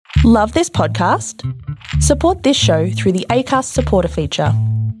Love this podcast? Support this show through the Acast supporter feature.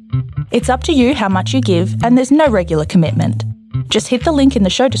 It's up to you how much you give, and there's no regular commitment. Just hit the link in the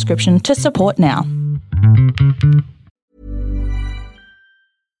show description to support now.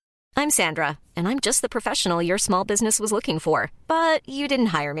 I'm Sandra, and I'm just the professional your small business was looking for. But you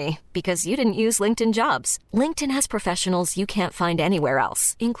didn't hire me because you didn't use LinkedIn Jobs. LinkedIn has professionals you can't find anywhere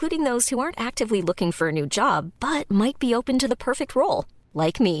else, including those who aren't actively looking for a new job, but might be open to the perfect role,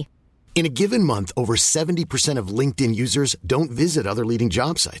 like me. In a given month, over 70% of LinkedIn users don't visit other leading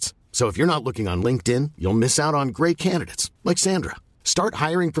job sites. So if you're not looking on LinkedIn, you'll miss out on great candidates like Sandra. Start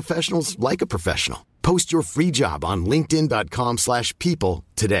hiring professionals like a professional. Post your free job on linkedin.com/people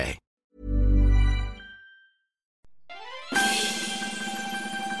today.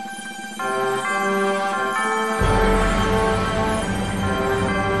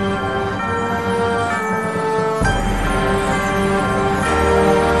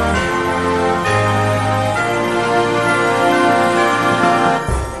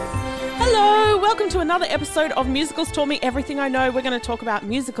 Another episode of Musicals Taught Me Everything I Know. We're going to talk about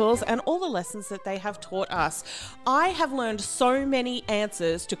musicals and all the lessons that they have taught us. I have learned so many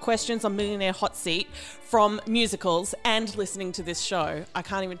answers to questions on Millionaire Hot Seat from musicals and listening to this show. I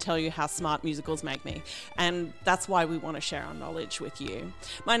can't even tell you how smart musicals make me, and that's why we want to share our knowledge with you.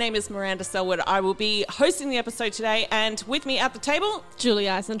 My name is Miranda Selwood. I will be hosting the episode today, and with me at the table, Julie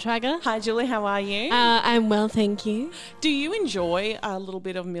Eisentrager. Hi Julie, how are you? I'm well, thank you. Do you enjoy a little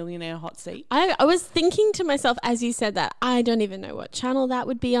bit of Millionaire Hot Seat? I was thinking to myself as you said that, I don't even know what channel that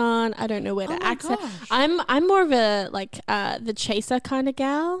would be on. I don't know where to access. I'm more of a the chaser kind of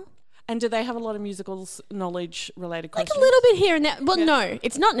gal. And do they have a lot of musicals knowledge related questions? Like a little bit here and there. Well, no,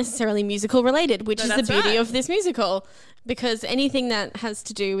 it's not necessarily musical related, which is the beauty of this musical. Because anything that has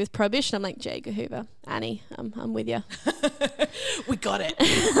to do with Prohibition, I'm like, J. Edgar Hoover, Annie, I'm with you. We got it.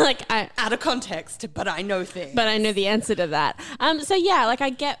 Out of context, but I know things. But I know the answer to that. So yeah, like I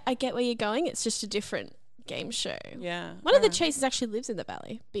get where you're going. It's just a different game show. Yeah. One of the chasers actually lives in the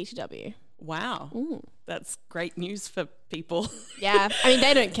Valley, BTW. Wow. That's great news for people. Yeah. I mean,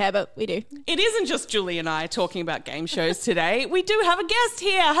 they don't care, but we do. It isn't just Julie and I talking about game shows today. We do have a guest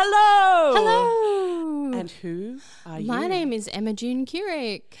here. Hello. Hello. And who are you? My name is Emma June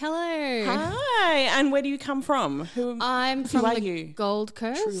Curick. Hello. Hi. And where do you come from? I'm from the Gold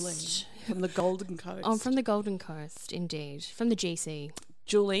Coast. Truly. From the Golden Coast. I'm from the Golden Coast, indeed. From the GC.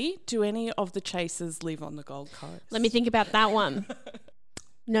 Julie, do any of the chasers live on the Gold Coast? Let me think about that one.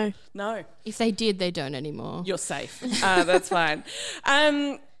 No. If they did, they don't anymore. You're safe. That's fine.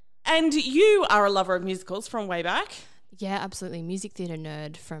 And you are a lover of musicals from way back. Yeah, absolutely. Music theatre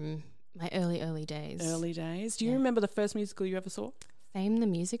nerd from my early days. Early days. Do you remember the first musical you ever saw? Fame the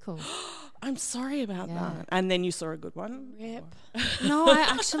Musical. I'm sorry about that. And then you saw a good one? Rip. No, I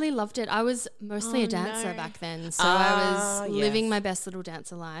actually loved it. I was mostly a dancer back then. So I was living my best little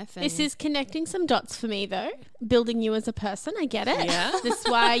dancer life. And this is connecting some dots for me, though. Building you as a person. I get it. Yeah. This is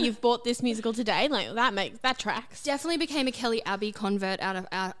why you've bought this musical today. Like that tracks. Definitely became a Kelly Abbey convert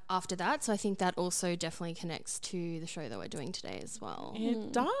after that. So I think that also definitely connects to the show that we're doing today as well.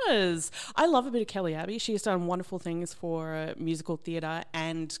 It does. I love a bit of Kelly Abbey. She's done wonderful things for musical theatre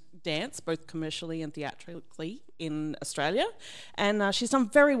and dance, both commercially and theatrically in Australia. And she's done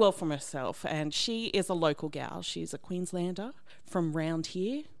very well for herself. And she is a local gal. She's a Queenslander from round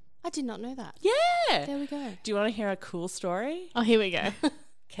here. I did not know that. Yeah. There we go. Do you want to hear a cool story? Oh, here we go.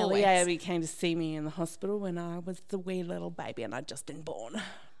 Kelly Abbey came to see me in the hospital when I was the wee little baby and I'd just been born.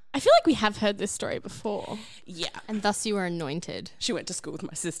 I feel like we have heard this story before. Yeah. And thus you were anointed. She went to school with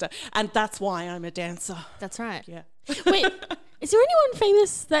my sister. And that's why I'm a dancer. That's right. Yeah. Wait, is there anyone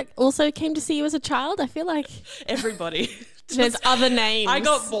famous that also came to see you as a child? I feel like everybody. There's other names. I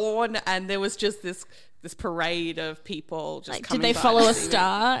got born and there was just this parade of people just coming did they by follow to a see me.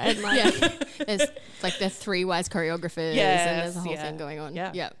 star? And There's like the three wise choreographers and there's a whole thing going on.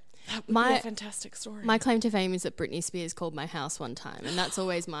 Yeah. My fantastic story. My claim to fame is that Britney Spears called my house one time, and that's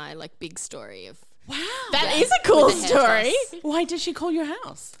always my big story of. Wow, that is a cool story. Why did she call your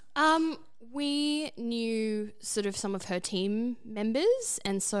house? We knew sort of some of her team members,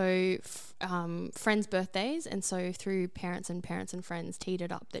 and so friends' birthdays, and so through parents and friends teed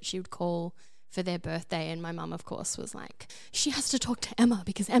it up that she would call for their birthday, and my mum, of course, was like, she has to talk to Emma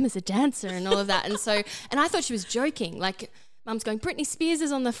because Emma's a dancer and all of that, and I thought she was joking, like. Mum's going, Britney Spears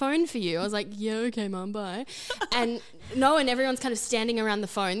is on the phone for you. I was like, yeah, okay, Mum, bye. And everyone's kind of standing around the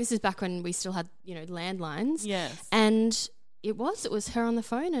phone. This is back when we still had, landlines. Yes. And It was her on the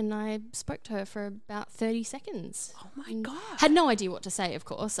phone, and I spoke to her for about 30 seconds. Oh my God. Had no idea what to say, of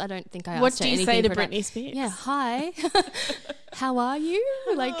course. I don't think I asked What her do you anything say to product- Britney Spears? Yeah, hi. How are you?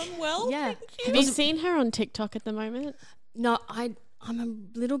 Like, well, yeah. thank you. Have you seen her on TikTok at the moment? No, I'm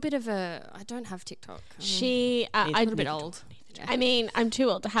a little bit of a. I don't have TikTok. She, I'm a little bit old. I mean, I'm too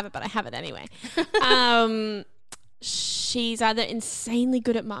old to have it, but I have it anyway. She's either insanely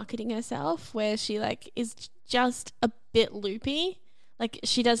good at marketing herself, where she like is just a bit loopy. Like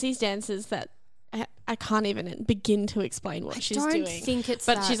she does these dances that I can't even begin to explain what she's doing. I don't think it's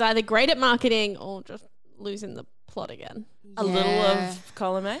but that. she's either great at marketing or just losing the plot again. A little of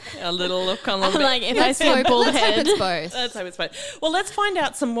column A, a little of column B. Like if I see a bald head, It's both. Let's hope it's both. Well, let's find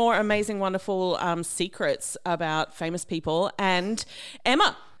out some more amazing, wonderful secrets about famous people. And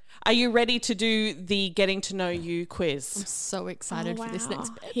Emma, are you ready to do the Getting to Know You quiz? I'm so excited for this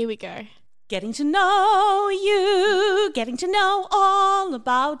next bit. Here we go. Getting to know you, getting to know all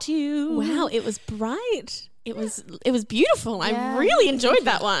about you. Wow, it was bright. It was beautiful. Yeah. I really enjoyed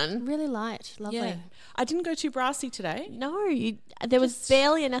that one. Really light, lovely. Yeah. I didn't go too brassy today. No, there was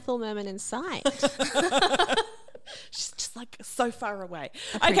barely an Ethel Merman in sight. She's just like so far away.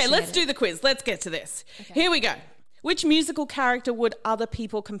 Okay, Appreciate let's it. do the quiz. Let's get to this. Here we go. Which musical character would other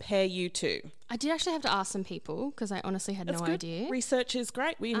people compare you to? I did actually have to ask some people because I honestly had That's no good. idea. Research is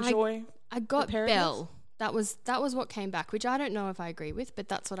great. We enjoy. I got preparedness. Belle. That was what came back, which I don't know if I agree with, but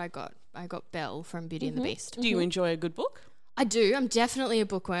that's what I got. I got Belle from Beauty and the Beast. Do you enjoy a good book? I do. I'm definitely a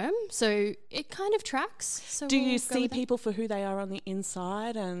bookworm, so it kind of tracks. So Do we'll you go see with that. people for who they are on the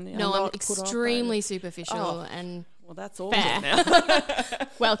inside? And No, I'm not put off by- extremely superficial, Oh. and Well, that's all Fair. now.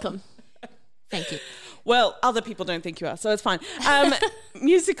 Welcome. thank you. Well, other people don't think you are, so it's fine.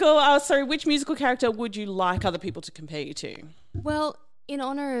 Which musical character would you like other people to compare you to? Well, in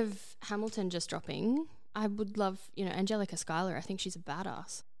honor of Hamilton just dropping, I would love, Angelica Schuyler. I think she's a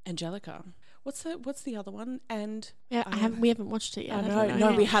badass. Angelica. What's the other one? And Yeah, we haven't watched it yet. I don't no,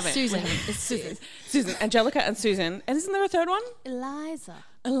 know. we haven't. Susan. We haven't. It's Susan. Susan, Angelica and Susan. And isn't there a third one? Eliza.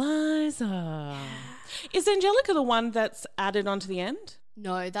 Eliza. Is Angelica the one that's added onto the end?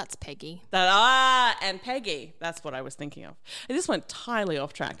 No, that's Peggy. And Peggy. That's what I was thinking of. This went entirely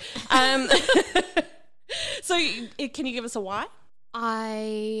off track. So can you give us a why?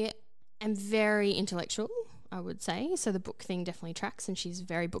 I am very intellectual, I would say. So the book thing definitely tracks, and she's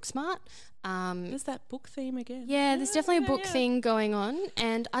very book smart. There's that book theme again. Yeah, there's definitely a book thing going on,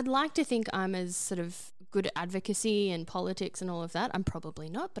 and I'd like to think I'm as sort of good at advocacy and politics and all of that. I'm probably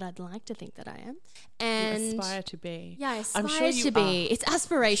not, but I'd like to think that I am. And You aspire to be. yeah, I aspire I'm sure you to be. are. It's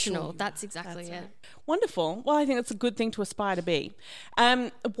aspirational. you That's exactly That's it. right. Wonderful. Well, I think that's a good thing to aspire to be.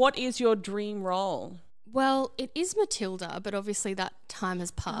 What is your dream role? Well, it is Matilda, but obviously that time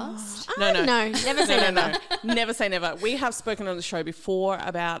has passed. No, Never say never. Never say never. We have spoken on the show before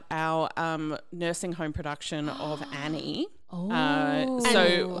about our nursing home production of Annie. Oh.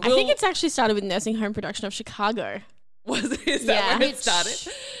 So I think it's actually started with nursing home production of Chicago. is that Yeah. where it started?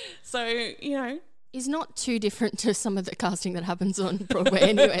 So, Is not too different to some of the casting that happens on Broadway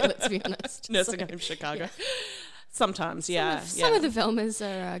anyway, let's be honest. nursing So, home Chicago. Sometimes, yeah. Some of the Velmas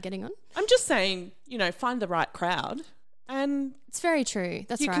are getting on. I'm just saying, find the right crowd and It's very true.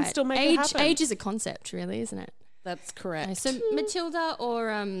 That's You right. can still make it happen. Age is a concept, really, isn't it? that's correct. So Matilda or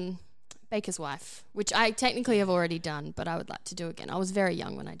Baker's Wife, which I technically have already done, but I would like to do again. I was very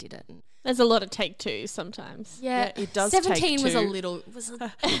young when I did it. And There's a lot of take twos sometimes. yeah, it does take 17 was a two. little.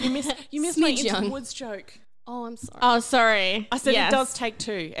 You missed my Smidge Into young. the Woods joke. Oh, I'm sorry. Oh, sorry. I said Yes. it does take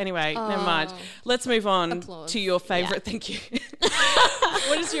two. Anyway, never mind. Let's move on Applause. to your favourite. Thank you.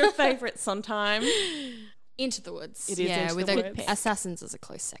 What is your favourite Sondheim? Into the Woods. It is yeah, Into with the a- Woods. Assassins as a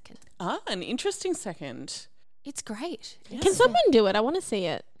close second. An interesting second. It's great. Can someone do it? I want to see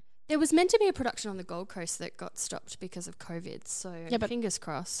it. There was meant to be a production on the Gold Coast that got stopped because of COVID, so Yeah, but fingers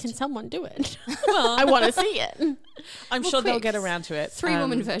crossed. Can someone do it? Well, I want to see it. I'm sure they'll get around to it.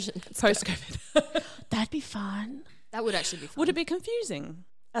 3-woman version. Post-COVID. That'd be fun. That would actually be fun. Would it be confusing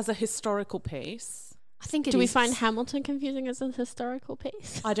as a historical piece? I think it Do we is. find Hamilton confusing as a historical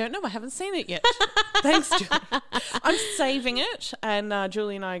piece? I don't know. I haven't seen it yet. Thanks, Julie. I'm saving it, and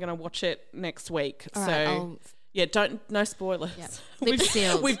Julie and I are going to watch it next week. All so, right, I'll- yeah, no spoilers. Yep. We've, Lip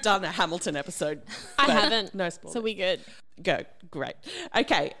sealed. we've done a Hamilton episode. I but haven't. No spoilers. So we good. Go. Great.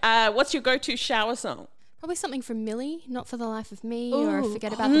 Okay. What's your go-to shower song? Probably something from Millie, Not for the Life of Me, or Ooh.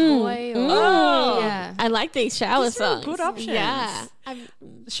 Forget About the Boy. Or, Oh. yeah. I like these shower These are songs. good options. Yeah.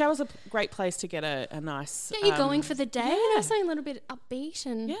 The shower's a great place to get a nice. Get you going for the day. yeah. Something a little bit upbeat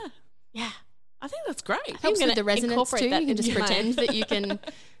and Yeah. Yeah. I think that's great. helps gonna with the resonance incorporate too. that You can just into my- pretend that you can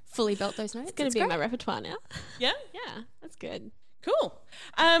fully belt those notes. It's going to be in my repertoire now. Yeah? Yeah, that's good. Cool.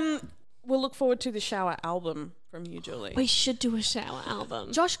 We'll look forward to the Shower album from you, Julie. We should do a shower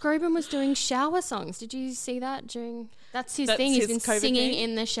album. Josh Groban was doing shower songs. Did you see that during? That's his thing. He's been COVID singing thing?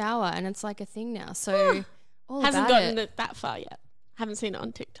 in the shower, and it's like a thing now. So all Hasn't about gotten it. that far yet. Haven't seen it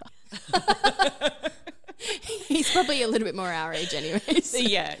on TikTok. He's probably a little bit more our age, anyways.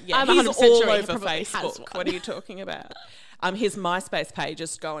 Yeah. I'm He's 100% all sure he over probably has Facebook. one. What are you talking about? His MySpace page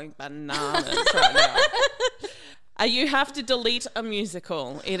is going bananas right now. You have to delete a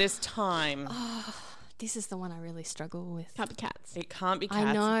musical. It is time. This is the one I really struggle with. Can't be Cats. It can't be I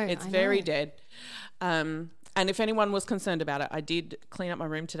Cats. know, It's I very know. dead. And if anyone was concerned about it, I did clean up my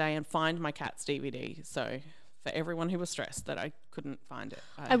room today and find my Cats DVD. So for everyone who was stressed that I couldn't find it.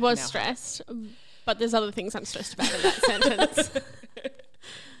 I was now have stressed, but there's other things I'm stressed about in that sentence.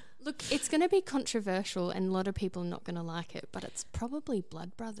 Look, it's going to be controversial, and a lot of people are not going to like it, but it's probably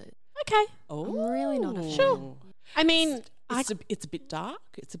Blood Brothers. Okay. Oh, I'm really not a fan. Sure. I mean, It's a bit dark.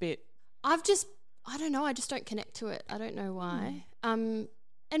 It's a bit. I don't know. I just don't connect to it. I don't know why. And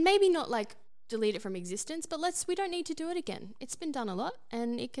maybe not like delete it from existence, but we don't need to do it again. It's been done a lot,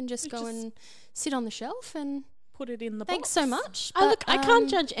 and it can just go and sit on the shelf. And Put it in the thanks box. so much. Oh, look, I can't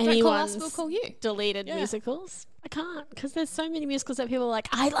judge Don't call us, anyone's we'll call you. deleted Yeah. musicals. I can't, because there's so many musicals that people are like,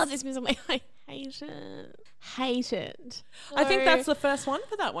 I love this musical. I hate it. Hate it. I think So- that's the first one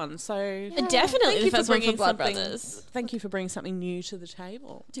for that one. So Definitely thank the you first for one for bringing Blood something. Brothers. Thank you for bringing something new to the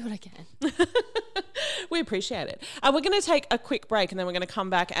table. Do what I can. We appreciate it. We're going to take a quick break and then we're going to come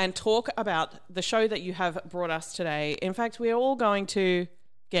back and talk about the show that you have brought us today. In fact, we are all going to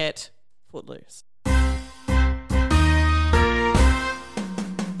get Footloose.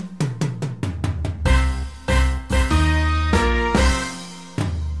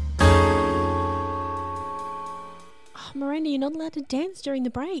 Oh, Miranda, you're not allowed to dance during the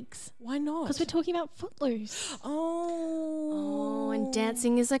breaks Why not? because we're talking about Footloose. Oh, and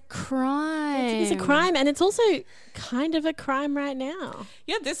dancing is a crime. It's a crime, and it's also kind of a crime right now.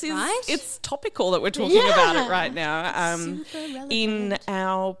 Yeah, this is Right? it's topical that we're talking about it Yeah. right now. Super relevant. In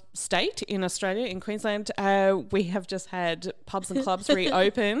our state, in Australia, in Queensland, we have just had pubs and clubs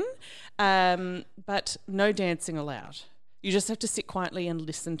reopen, but no dancing allowed. You just have to sit quietly and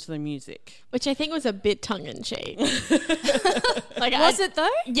listen to the music. Which I think was a bit tongue in cheek. Like, Was it though?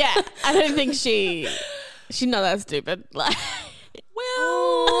 Yeah, I don't think she's not that stupid. Like,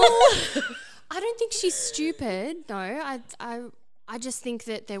 I don't think she's stupid. No, I just think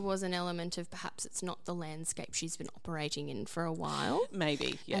that there was an element of perhaps it's not the landscape she's been operating in for a while.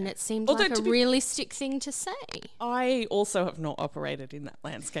 Maybe, yeah. And it seemed Although like to a be- realistic thing to say. I also have not operated in that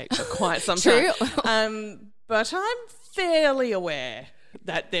landscape for quite some True. time. But I'm fairly aware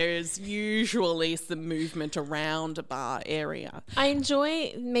that there's usually some movement around a bar area. I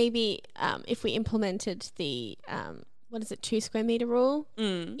enjoy maybe if we implemented the 2 square meter rule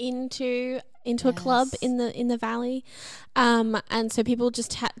into a club in the valley, and so people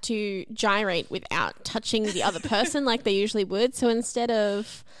just had to gyrate without touching the other person like they usually would. So instead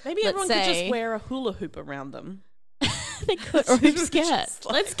of Maybe let's everyone could just say- wear a hula hoop around them. they could, or hoop skirts.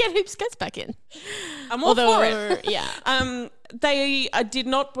 Let's get hoop skirts back in. I'm all for it. Yeah. They did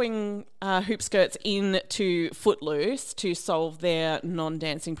not bring hoop skirts in to Footloose to solve their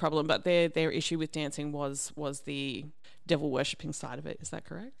non-dancing problem, but their issue with dancing was the devil worshipping side of it. Is that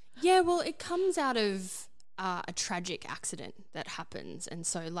correct? Yeah, well, it comes out of a tragic accident that happens. And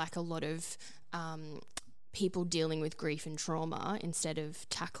so, like a lot of people dealing with grief and trauma, instead of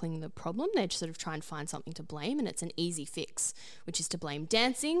tackling the problem, they just sort of try and find something to blame. And it's an easy fix, which is to blame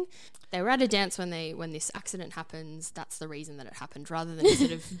dancing. They were at a dance when this accident happens. That's the reason that it happened, rather than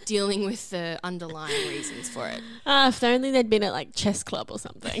sort of dealing with the underlying reasons for it. If only they'd been at like chess club or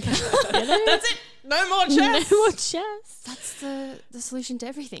something. That's it. No more chess. No more chess. That's the solution to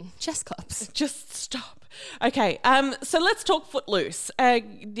everything. Chess clubs. Just stop. Okay. So let's talk Footloose. Are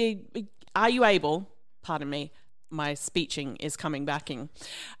you able? Pardon me, my speeching is coming back in.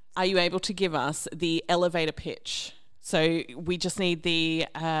 Are you able to give us the elevator pitch? So we just need the.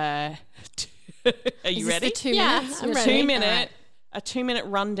 Are you ready? The 2 Yeah, minutes? I'm ready. A 2 minute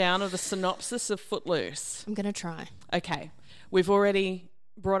rundown of the synopsis of Footloose. I'm going to try. Okay, we've already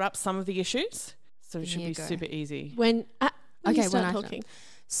brought up some of the issues, so it should Here be you go. super easy. When you Okay, start when I talking.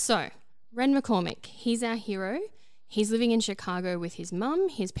 So, Ren McCormick, he's our hero. He's living in Chicago with his mum.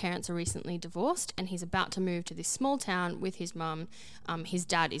 His parents are recently divorced, and he's about to move to this small town with his mum. His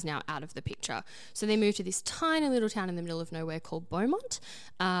dad is now out of the picture. So they move to this tiny little town in the middle of nowhere called Beaumont,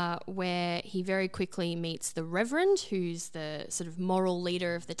 where he very quickly meets the Reverend, who's the sort of moral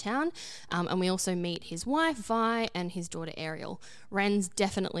leader of the town. And we also meet his wife, Vi, and his daughter, Ariel. Ren's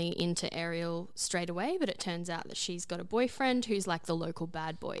definitely into Ariel straight away, but it turns out that she's got a boyfriend who's like the local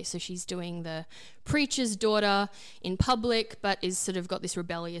bad boy. So she's doing the preacher's daughter in public, but is sort of got this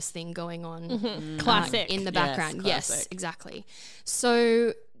rebellious thing going on. Classic. In the background. Yes, exactly.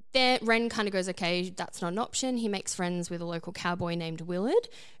 So there, Ren kind of goes, okay, that's not an option. He makes friends with a local cowboy named Willard,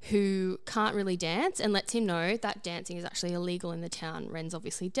 who can't really dance, and lets him know that dancing is actually illegal in the town. Ren's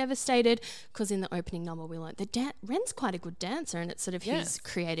obviously devastated because in the opening number we learned that Ren's quite a good dancer, and it's sort of his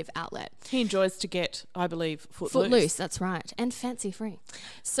creative outlet. He enjoys to get, I believe, Footloose, that's right, and fancy free.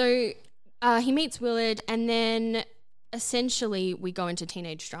 So he meets Willard, and then essentially we go into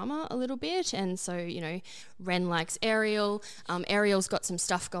teenage drama a little bit. And so, you know, Ren likes Ariel. Ariel's got some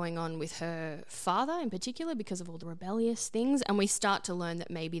stuff going on with her father in particular because of all the rebellious things. And we start to learn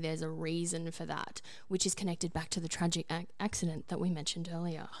that maybe there's a reason for that, which is connected back to the tragic accident that we mentioned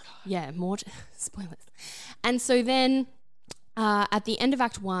earlier. Yeah, more spoilers. And so then at the end of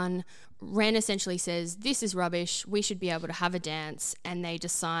Act 1, Ren essentially says, this is rubbish, we should be able to have a dance, and they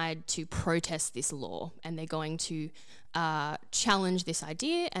decide to protest this law, and they're going to challenge this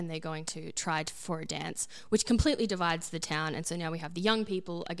idea, and they're going to try for a dance, which completely divides the town. And so now we have the young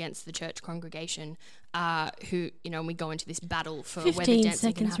people against the church congregation, who, you know, and we go into this battle for whether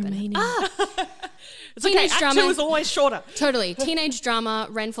dancing can happen. Remaining. It's okay, Act 2 is always shorter. Totally. Teenage drama,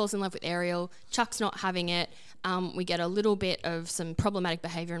 Ren falls in love with Ariel, Chuck's not having it. We get a little bit of some problematic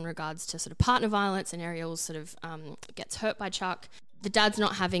behaviour in regards to sort of partner violence, and Ariel sort of gets hurt by Chuck. The dad's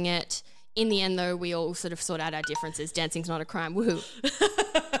not having it. In the end, though, we all sort of sort out our differences. Dancing's not a crime. Woohoo.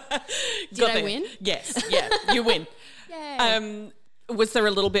 Did I win? Yes. Yeah, you win. Yay. Was there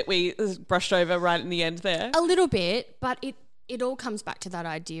a little bit we brushed over right in the end there? A little bit, but it all comes back to that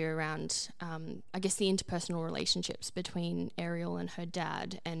idea around, I guess, the interpersonal relationships between Ariel and her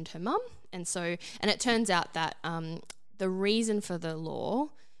dad and her mum. And it turns out that the reason for the law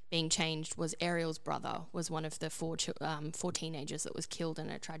being changed was Ariel's brother was one of the four teenagers that was killed in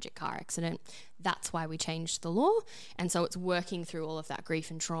a tragic car accident. That's why we changed the law. And so it's working through all of that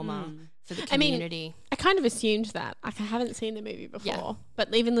grief and trauma for the community. I mean, I kind of assumed that. Like, I haven't seen the movie before,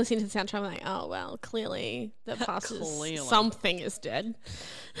 but even listening to the soundtrack, I'm like, oh, well, clearly the pastor's something is dead.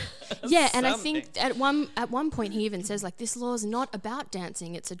 Yeah, and I think at one point he even says, like, this law is not about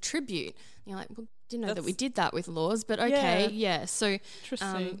dancing, it's a tribute. And you're like, well, didn't know that we did that with laws, but okay, yeah. So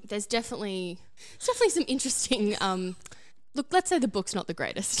there's definitely some interesting. Look, let's say the book's not the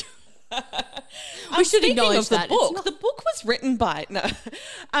greatest. We should acknowledge that. The book was written by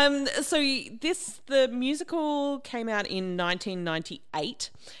so the musical came out in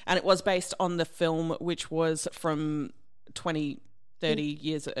 1998, and it was based on the film, which was from 30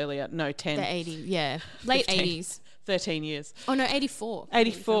 years earlier. No, 10. The 80, yeah, late 80s. 13 years. Oh no, 84.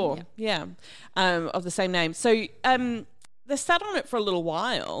 84, yeah. Of the same name. So they sat on it for a little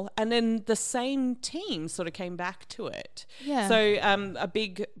while, and then the same team sort of came back to it. Yeah. So a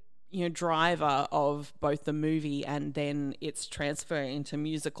big, driver of both the movie and then its transfer into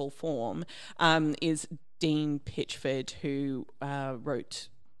musical form is Dean Pitchford, who wrote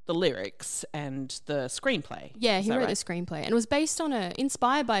the lyrics and the screenplay. Yeah, he wrote the screenplay, and it was based on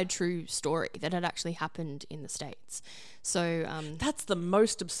inspired by a true story that had actually happened in the States. So that's the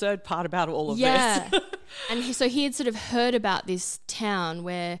most absurd part about all of this. Yeah. And so he had sort of heard about this town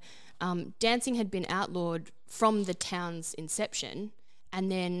where dancing had been outlawed from the town's inception,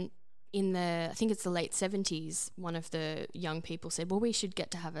 and then in I think it's the late 70s, one of the young people said, well, we should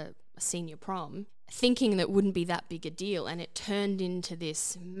get to have a senior prom, thinking that wouldn't be that big a deal, and it turned into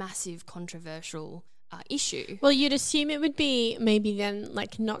this massive controversial issue. Well, you'd assume it would be maybe then,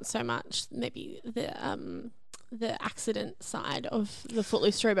 like, not so much maybe the accident side of the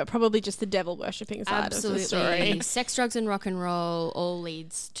Footloose story, but probably just the devil worshipping side of the story. Sex, drugs and rock and roll all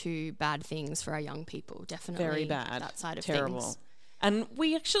leads to bad things for our young people. Definitely very bad. That side of terrible things. And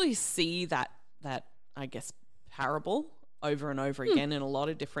we actually see that I guess parable over and over again in a lot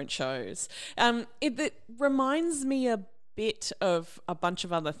of different shows. It reminds me a bit of a bunch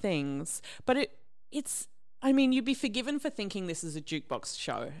of other things, but it's I mean, you'd be forgiven for thinking this is a jukebox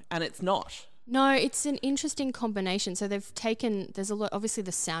show, and it's not. No, it's an interesting combination. So there's a lot, obviously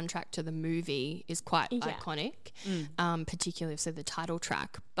the soundtrack to the movie is quite iconic, particularly so the title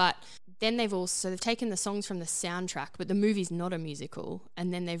track. But then they've taken the songs from the soundtrack, but the movie's not a musical,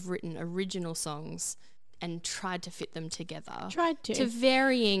 and then they've written original songs and tried to fit them together. Tried to. To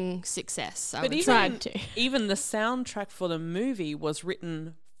varying success. But even the soundtrack for the movie was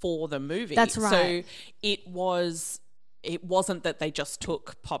written for the movie. That's right. So it wasn't that they just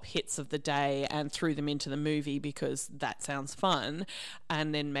took pop hits of the day and threw them into the movie because that sounds fun,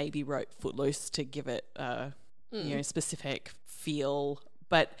 and then maybe wrote Footloose to give it a specific feel.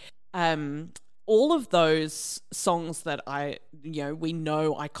 But all of those songs that we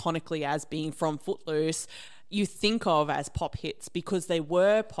know iconically as being from Footloose, you think of as pop hits because they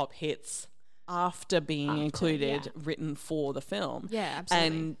were pop hits after being included, written for the film. Yeah,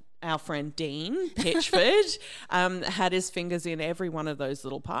 absolutely. And our friend Dean Pitchford had his fingers in every one of those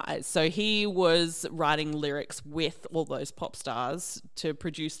little pies. So he was writing lyrics with all those pop stars to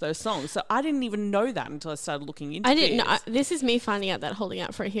produce those songs. So I didn't even know that until I started looking into it. I didn't know. This is me finding out that Holding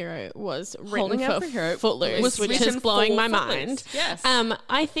Out for a Hero was written for Footloose, which is blowing my mind. Yes.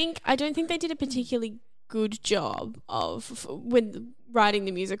 I don't think they did a particularly good job of when writing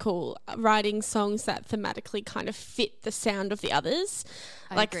the musical, writing songs that thematically kind of fit the sound of the others,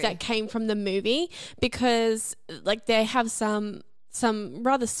 that came from the movie, because like they have some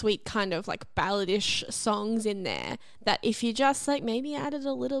rather sweet kind of like balladish songs in there that if you just like maybe added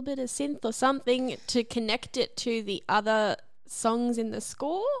a little bit of synth or something to connect it to the other songs in the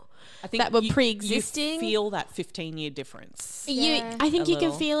score, I think that were pre-existing. You feel that 15-year difference. I think you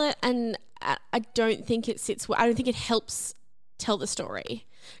can feel it, and I don't think it sits well. I don't think it helps tell the story.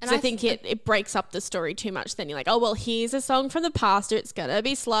 Because I think it breaks up the story too much. Then you're like, oh, well, here's a song from the past. It's going to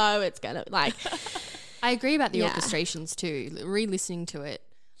be slow. It's going to like... I agree about the orchestrations too. Re-listening to it,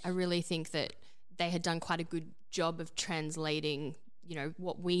 I really think that they had done quite a good job of translating,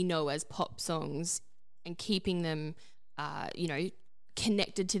 what we know as pop songs and keeping them,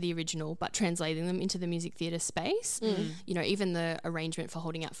 connected to the original, but translating them into the music theatre space. Even the arrangement for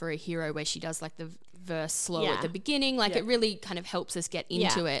Holding Out for a Hero, where she does like the verse slow at the beginning, it really kind of helps us get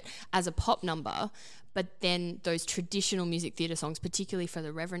into it as a pop number. But then those traditional music theatre songs, particularly for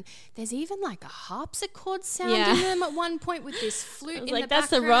the Reverend, there's even like a harpsichord sound in them at one point with this flute in the background. That's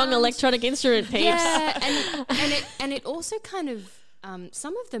the wrong electronic instrument, peeps. Yeah, and it also kind of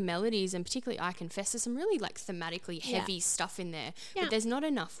some of the melodies, and particularly I Confess, there's some really like thematically heavy stuff in there, but there's not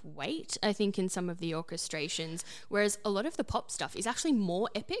enough weight, I think, in some of the orchestrations, whereas a lot of the pop stuff is actually more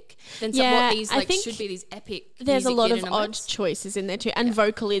epic than what these should be, these epic there's a lot of numbers. odd choices in there too, and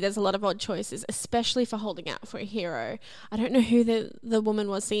vocally there's a lot of odd choices, especially for Holding Out for a Hero. I don't know who the woman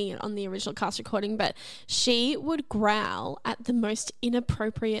was singing it on the original cast recording, but she would growl at the most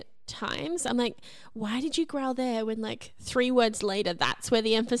inappropriate times. I'm like, why did you growl there when like 3 words later that's where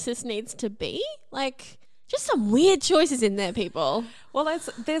the emphasis needs to be? Like, just some weird choices in there, people. Well,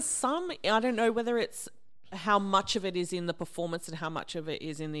 there's some, I don't know whether it's how much of it is in the performance and how much of it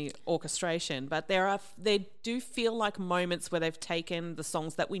is in the orchestration, but they do feel like moments where they've taken the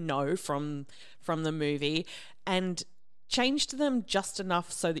songs that we know from the movie and changed them just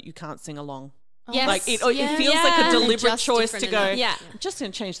enough so that you can't sing along. Yes. Like it feels like a deliberate choice to go, enough. I'm just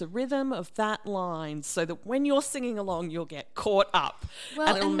going to change the rhythm of that line so that when you're singing along, you'll get caught up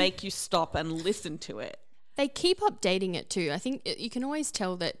and it'll make you stop and listen to it. They keep updating it too. I think you can always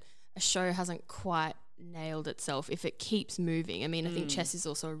tell that a show hasn't quite nailed itself if it keeps moving. I mean, I think Chess is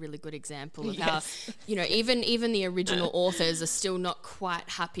also a really good example of how, even the original authors are still not quite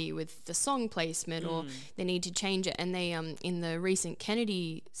happy with the song placement or they need to change it. And they, in the recent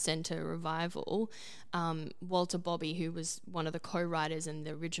Kennedy Center revival, Walter Bobby, who was one of the co-writers and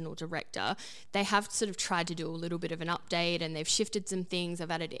the original director, they have sort of tried to do a little bit of an update, and they've shifted some things. They've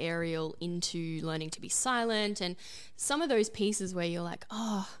added Ariel into learning to be silent, and some of those pieces where you're like,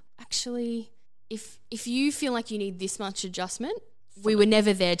 oh, actually, if you feel like you need this much adjustment, we were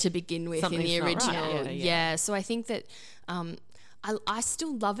never there to begin with in the original. Right. Yeah. So I think that I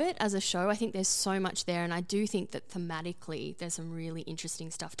still love it as a show. I think there's so much there, and I do think that thematically there's some really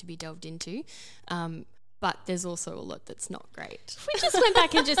interesting stuff to be delved into. But there's also a lot that's not great. We just went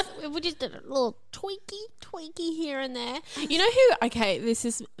back and we just did a little tweaky here and there. You know who? Okay,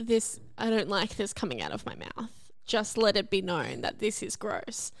 this. I don't like this coming out of my mouth. Just let it be known that this is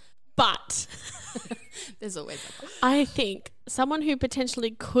gross. But there's always I think someone who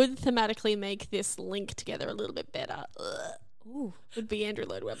potentially could thematically make this link together a little bit better would be Andrew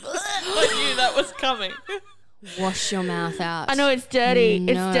Lloyd Webber. I knew that was coming. Wash your mouth out. I know it's dirty.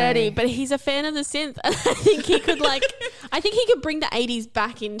 No. It's dirty, but he's a fan of the synth. I think he could bring the 80s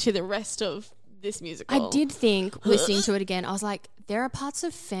back into the rest of this musical. I did think, listening to it again, I was like, there are parts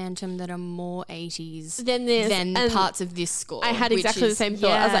of Phantom that are more 80s Then there's- than and parts of this score. I had which exactly the is- same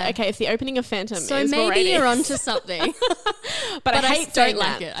thought. I was yeah. like, okay, if the opening of Phantom So is more maybe 80s, you're onto something. but I hate don't saying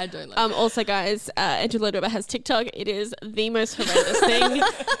like that. it. I don't like it. Also, guys, Angela Weber has TikTok. It is the most horrendous thing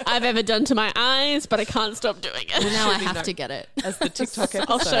I've ever done to my eyes, but I can't stop doing it. Well, now I have to get it. As the TikTok episode.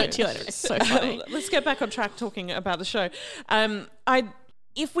 I'll show it to you later. It's so funny. Let's get back on track talking about the show.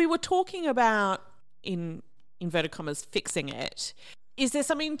 If we were talking about, in inverted commas, fixing it, is there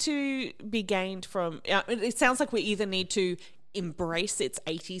something to be gained from? It sounds like we either need to embrace its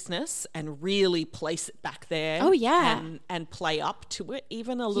 80s-ness and really place it back there. Oh, yeah. and play up to it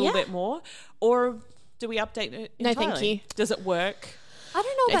even a little Yeah. bit more, or do we update it No, entirely? thank you. Does it work? I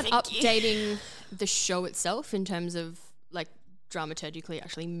don't know about thank you. updating the show itself in terms of like dramaturgically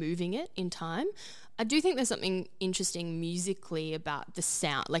actually moving it in time. I do think there's something interesting musically about the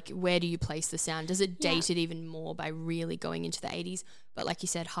sound. Like, where do you place the sound? Does it date it even more by really going into the 80s? But like you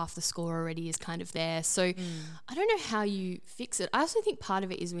said, half the score already is kind of there. So I don't know how you fix it. I also think part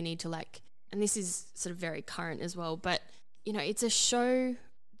of it is we need to like, and this is sort of very current as well, but you know, it's a show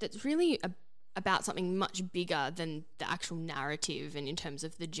that's really about something much bigger than the actual narrative and in terms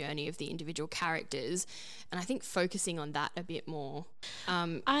of the journey of the individual characters. And I think focusing on that a bit more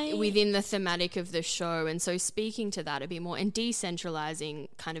within the thematic of the show, and so speaking to that a bit more and decentralizing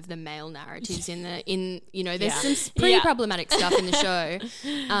kind of the male narratives there's some pretty problematic stuff in the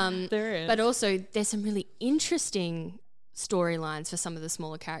show. There is. But also there's some really interesting storylines for some of the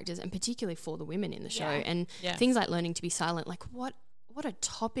smaller characters, and particularly for the women in the show. And things like Learning to Be Silent, like what a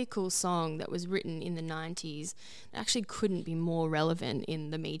topical song that was written in the 90s that actually couldn't be more relevant in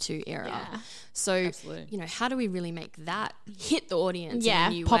the Me Too era. Yeah. So, Absolutely. how do we really make that hit the audience in Yeah,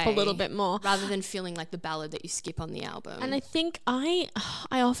 a new pop way, a little bit more. rather than feeling like the ballad that you skip on the album? And I think I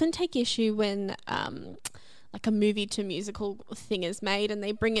often take issue when like a movie to musical thing is made and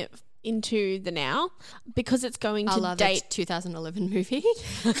they bring it into the now, because it's going to date 2011 movie.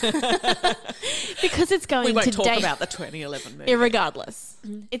 because it's going We won't to talk date about the 2011 movie. irregardless.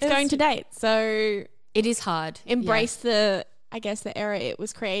 It's going to date. So It is hard. embrace the era it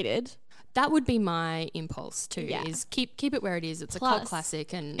was created. That would be my impulse too. Yeah. Is keep it where it is. It's a Plus, cult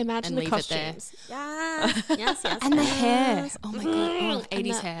classic, and Imagine and the leave it there. costumes. Yes, yes. And the hair. Oh my god. And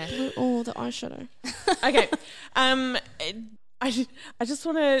 80s that hair. blue- Oh, the eyeshadow. Okay. I just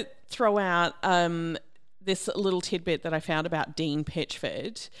want to throw out this little tidbit that I found about Dean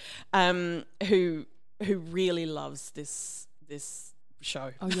Pitchford, who really loves this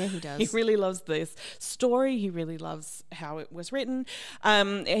show. Oh yeah, he does. He really loves this story. He really loves how it was written.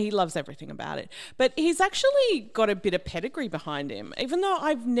 He loves everything about it. But he's actually got a bit of pedigree behind him, even though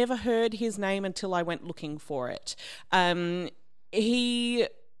I've never heard his name until I went looking for it. He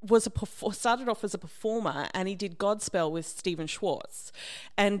was started off as a performer, and he did Godspell with Stephen Schwartz,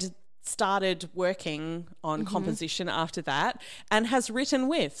 and started working on composition after that, and has written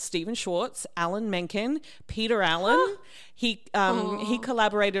with Stephen Schwartz, Alan Menken, Peter Allen. He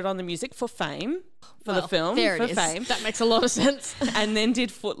collaborated on the music for Fame, the film there for it is. Fame, That makes a lot of sense. and then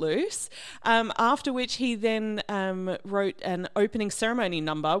did Footloose. After which he then wrote an opening ceremony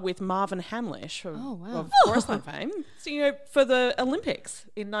number with Marvin Hamlish of Chorus Line fame, so, for the Olympics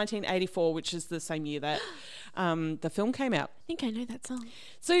in 1984, which is the same year that the film came out. I think I know that song.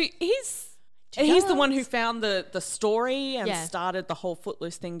 So he's the one who found the story and started the whole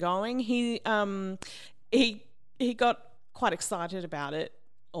Footloose thing going. He got quite excited about it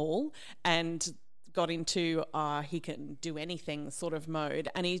all and got into he can do anything sort of mode,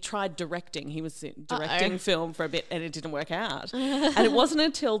 and he tried directing. He was directing film for a bit, and it didn't work out. And it wasn't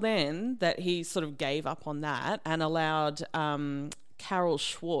until then that he sort of gave up on that and allowed Carol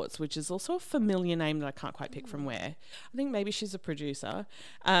Schwartz, which is also a familiar name that I can't quite pick from where. I think maybe she's a producer,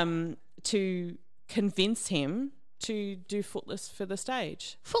 to convince him to do Footloose for the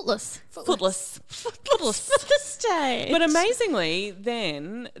stage. Footloose. For the stage. But amazingly,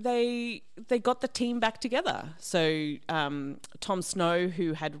 then they got the team back together. So Tom Snow,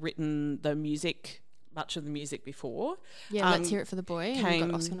 who had written much of the music before. Yeah, Let's Hear It for the Boy. And he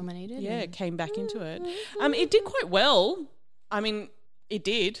got Oscar nominated. Yeah, came back into it. It did quite well. I mean, it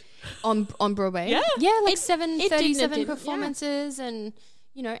did. On Broadway. Yeah. Yeah, like It 737 did, performances and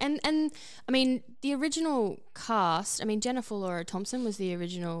and I mean the original cast, I mean Jennifer Laura Thompson was the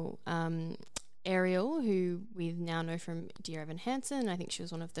original Ariel, who we now know from Dear Evan Hansen. I think she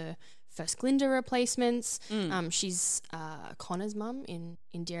was one of the first Glinda replacements. She's Connor's mum in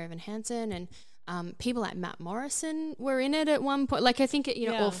Dear Evan Hansen, and people like Matt Morrison were in it at one point. Like I think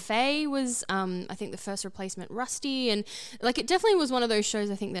or Faye was I think the first replacement Rusty, and like it definitely was one of those shows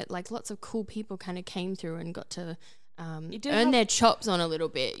I think that like lots of cool people kind of came through and got to earn their chops on a little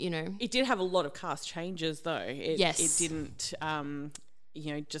bit, you know. It did have a lot of cast changes, though. Yes. It didn't,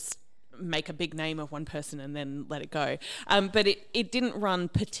 just make a big name of one person and then let it go. But it didn't run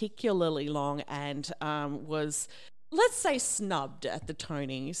particularly long and was, let's say, snubbed at the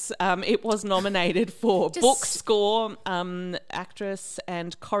Tonys. It was nominated for book, score, actress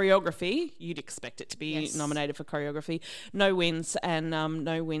and choreography. You'd expect it to be nominated for choreography. No wins and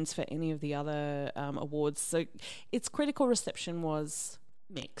no wins for any of the other awards. So its critical reception was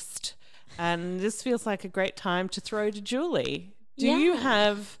mixed. And this feels like a great time to throw to Julie. Do you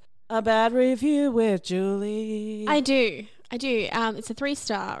have a bad review with Julie? I do. It's a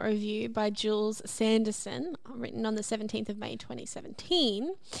 3-star review by Jules Sanderson, written on the 17th of May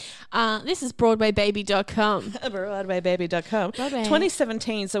 2017. This is BroadwayBaby.com. BroadwayBaby.com.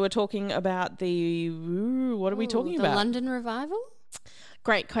 2017, so we're talking about what are we talking about? The London revival?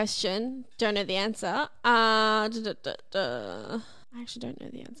 Great question. Don't know the answer. I actually don't know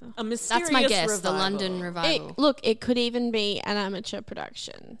the answer. A mysterious That's my guess, revival. the London revival. It could even be an amateur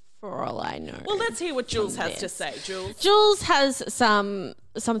production, for all I know. Well, let's hear what Jules has to say. Jules has some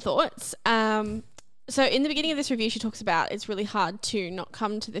thoughts. So in the beginning of this review, she talks about it's really hard to not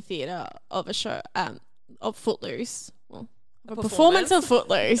come to the theatre of a show of Footloose. Well, a performance of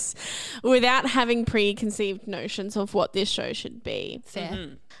Footloose without having preconceived notions of what this show should be.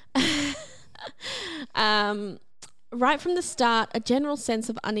 Fair. Right from the start, a general sense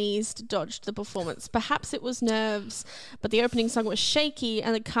of unease dodged the performance. Perhaps it was nerves, but the opening song was shaky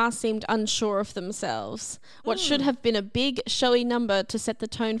and the cast seemed unsure of themselves. What should have been a big, showy number to set the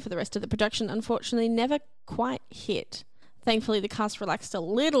tone for the rest of the production unfortunately never quite hit. Thankfully, the cast relaxed a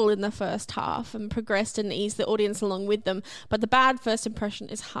little in the first half and progressed and eased the audience along with them, but the bad first impression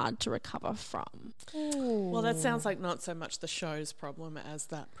is hard to recover from. Well, that sounds like not so much the show's problem as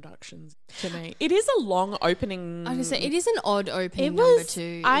that production's to me. It is a long opening. I was going to say, it is an odd opening number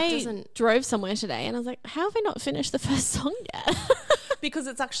too. I drove somewhere today and I was like, how have we not finished the first song yet? Because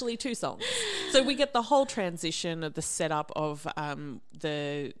it's actually 2 songs. So we get the whole transition of the setup of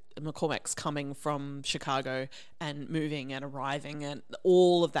the McCormacks coming from Chicago and moving and arriving, and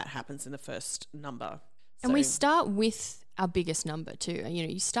all of that happens in the first number. And we start with our biggest number too. You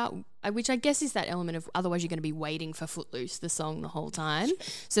know, you start, which I guess is that element of otherwise you're going to be waiting for Footloose, the song, the whole time.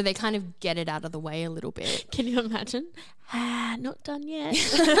 So they kind of get it out of the way a little bit. Can you imagine? Not done yet.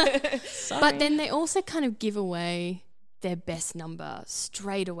 But then they also kind of give away their best number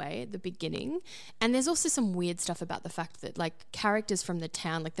straight away at the beginning. And there's also some weird stuff about the fact that like characters from the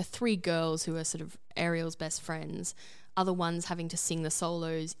town, like the 3 girls who are sort of Ariel's best friends, are the ones having to sing the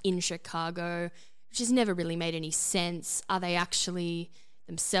solos in Chicago, which has never really made any sense. Are they actually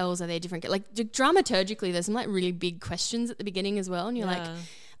themselves? Are they different? Like dramaturgically, there's some like really big questions at the beginning as well. And you're like,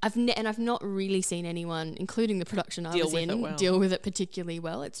 I've not really seen anyone, including the production I was in, deal with it particularly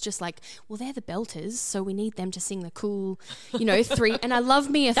well. It's just like, well, they're the belters, so we need them to sing the cool, 3. And I love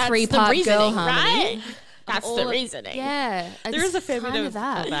me a 3-part girl harmony. Right? That's the reasoning. Yeah, there is a fair bit of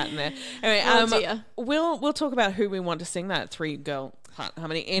that in there. Anyway, we'll talk about who we want to sing that 3-girl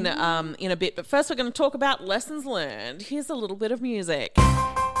harmony in a bit. But first, we're going to talk about lessons learned. Here's a little bit of music.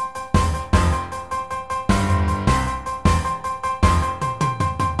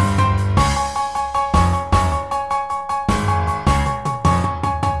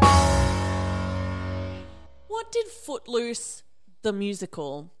 What did Footloose, the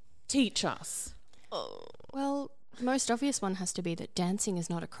musical, teach us? Well, the most obvious one has to be that dancing is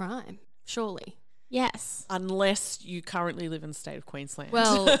not a crime, surely. Yes. Unless you currently live in the state of Queensland.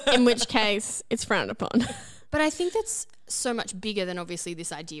 Well, in which case it's frowned upon. But I think that's so much bigger than obviously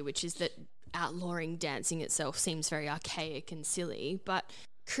this idea, which is that outlawing dancing itself seems very archaic and silly, but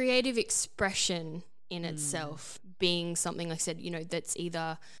creative expression in itself being something, like I said, that's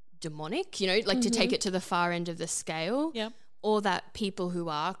either demonic, to take it to the far end of the scale, or that people who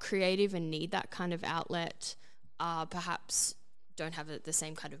are creative and need that kind of outlet are perhaps don't have the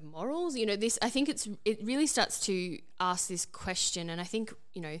same kind of morals. I think it really starts to ask this question, and I think,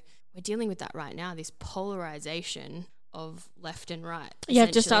 we're dealing with that right now, this polarization of left and right. Yeah,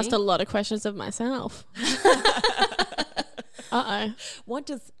 I've just asked a lot of questions of myself. Uh-oh. What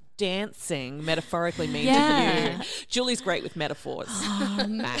does dancing metaphorically mean to you? Julie's great with metaphors. Oh,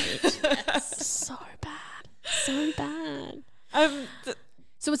 mate. So bad. So bad.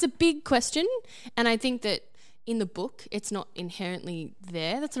 So it's a big question, and I think that in the book it's not inherently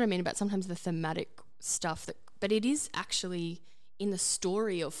there. That's what I mean about sometimes the thematic stuff, but it is actually in the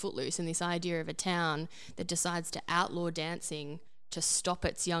story of Footloose and this idea of a town that decides to outlaw dancing to stop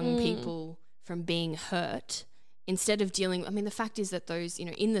its young people from being hurt instead of dealing, I mean, the fact is that those, you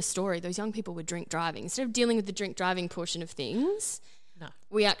know, in the story, those young people were drink driving. Instead of dealing with the drink driving portion of things,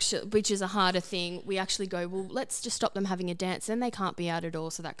 we actually, which is a harder thing, we actually go, well, let's just stop them having a dance. Then they can't be out at all,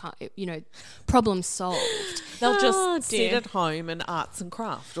 so that can't, you know, problem solved. They'll just sit at home and arts and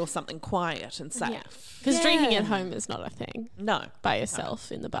craft or something quiet and safe. Because drinking at home is not a thing. No. By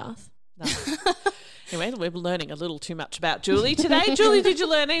yourself in the bath. No. Anyway, we're learning a little too much about Julie today. Julie, did you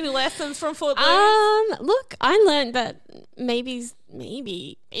learn any lessons from Footloose? Look, I learned that maybe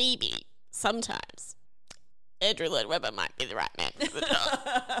sometimes Andrew Lloyd Webber might be the right man for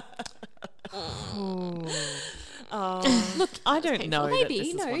the job. Look, I don't know. Maybe, that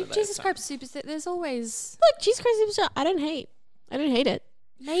this is one of those Jesus songs. Christ Superstar, there's always... Look, Jesus Christ Superstar, I don't hate it.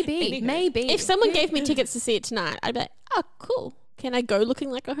 Maybe. If someone gave me tickets to see it tonight, I'd be like, oh, cool. Can I go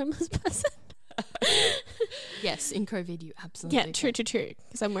looking like a homeless person? Yes, in COVID you absolutely Yeah, true,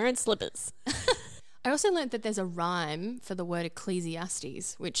 because I'm wearing slippers. I also learned that there's a rhyme for the word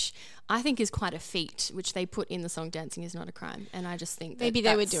Ecclesiastes, which I think is quite a feat, which they put in the song Dancing Is Not a Crime. And I just think that Maybe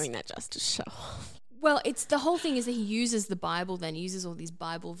they were doing that just to show off. Well, it's the whole thing is that he uses the Bible, then uses all these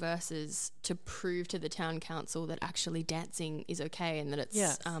Bible verses to prove to the town council that actually dancing is okay and that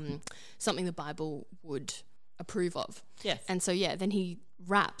it's something the Bible would approve of. Yes. And so, then he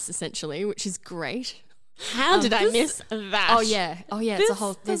raps essentially, which is great. How did I miss that? Oh yeah, it's a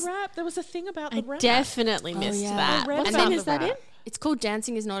whole. The rap. There was a thing about the I rap. definitely missed that. I read What about scene the is that in? rap. It's called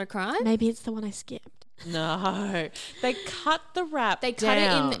Dancing Is Not a Crime. Maybe it's the one I skipped. No, they cut the rap. They cut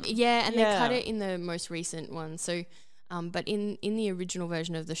down. it in, they cut it in the most recent one. So, but in the original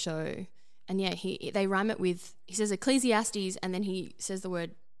version of the show, and they rhyme it with. He says Ecclesiastes, and then he says the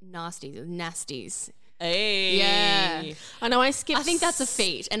word nasties. Hey. Yeah. I know I skipped. I think that's a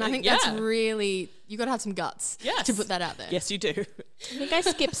feat, and I think that's really you got to have some guts to put that out there. Yes, you do. I think I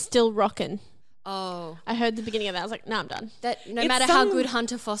skipped Still Rockin'. Oh, I heard the beginning of that. I was like, no, I'm done. That no matter how good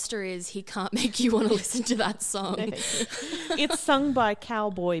Hunter Foster is, he can't make you want to listen to that song. No, thank you. It's sung by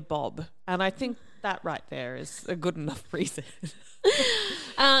Cowboy Bob, and I think that right there is a good enough reason.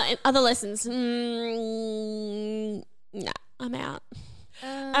 And other lessons. Nah, I'm out.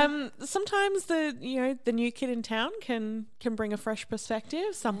 Sometimes the new kid in town can bring a fresh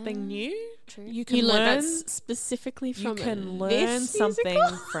perspective, something new. True. You can You learn learned that specifically from You can learn this something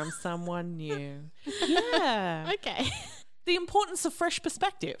musical? from someone new. Yeah. Okay. The importance of fresh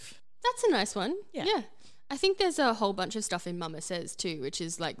perspective. That's a nice one. Yeah. Yeah. I think there's a whole bunch of stuff in Mama Says too, which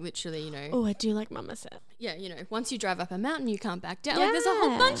is like literally, Oh, I do like Mama Said. once you drive up a mountain, you can't back down. Like, there's a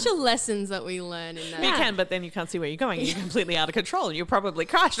whole bunch of lessons that we learn in that. You can, but then you can't see where you're going and you're completely out of control and you'll probably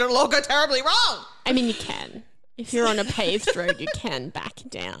crash and it'll all go terribly wrong. I mean, you can. If you're on a paved road, you can back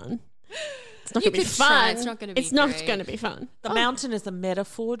down. It's not You going to be could try. fun. It's not gonna be It's not great. going to be fun. The mountain is a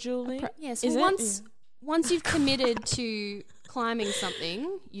metaphor, Julie. Yes. Is Well, it? once you've committed to climbing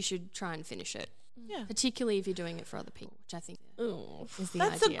something, you should try and finish it. Yeah. Particularly if you're doing it for other people, which I think Ooh. is the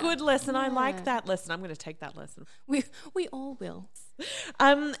That's idea. a good lesson. I Yeah. like that lesson. I'm going to take that lesson. We all will.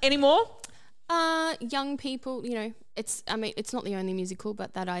 Any more? Young people, it's not the only musical,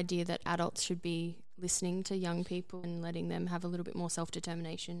 but that idea that adults should be listening to young people and letting them have a little bit more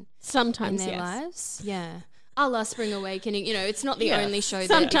self-determination in Sometimes, their yes. lives. Yeah. A la Spring Awakening, it's not the Yes. only show that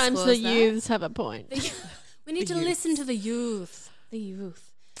Sometimes the explores that. youths have a point. We need to listen to the youth. The youth.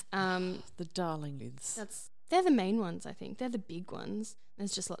 The darling youths. They're the main ones, I think. They're the big ones.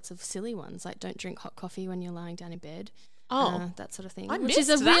 There's just lots of silly ones, like don't drink hot coffee when you're lying down in bed. That sort of thing. I which is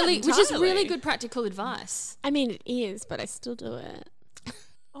missed that really entirely. good practical advice. I mean, it is, but I still do it.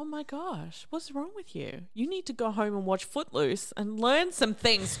 Oh my gosh, what's wrong with you? You need to go home and watch Footloose and learn some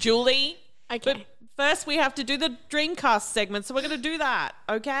things, Julie. Okay. But first we have to do the Dreamcast segment, so we're going to do that,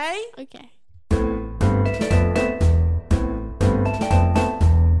 okay? Okay.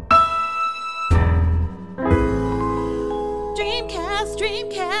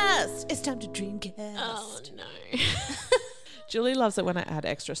 Dreamcast. It's time to Dreamcast. Oh, no. Julie loves it when I add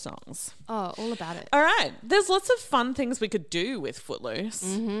extra songs. Oh, all about it. All right, there's lots of fun things we could do with Footloose.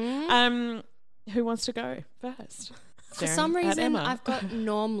 Mm-hmm. Who wants to go first? For some reason, I've got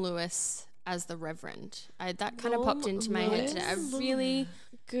Norm Lewis as the Reverend. That kind of popped into my head today. I really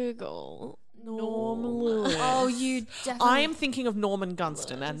Google. Norm Lewis. Oh, you definitely. I am thinking of Norman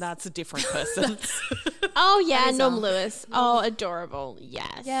Gunston, and that's a different person. Oh, yeah, That is Norm a- Lewis. Oh, adorable.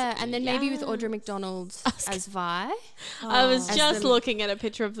 Yes. Yeah, and then maybe with Audrey McDonald as Vi. I was As just the- looking at a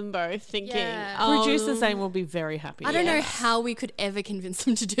picture of them both thinking, Yeah. oh, Producer Zane will be very happy. I don't know how we could ever convince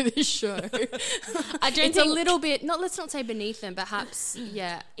them to do this show. I don't It's a think little bit, let's not say beneath them, perhaps,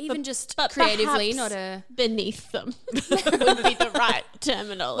 even just but creatively, perhaps not a... beneath them would be the right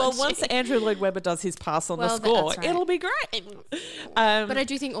terminology. Well, once Andrew Lloyd Webber does his pass on the Well, score, that's right. it'll be great. But I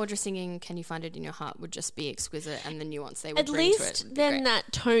do think Audra singing "Can You Find It in Your Heart" would just be exquisite, and the nuance they would At bring to it. least would be then great.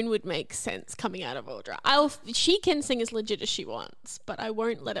 that tone would make sense coming out of Audra. She can sing as legit as she wants, but I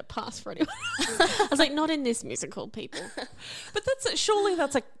won't let it pass for anyone. I was like, not in this musical, people. But surely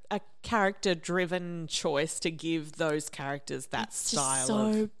that's a character-driven choice to give those characters that It's style just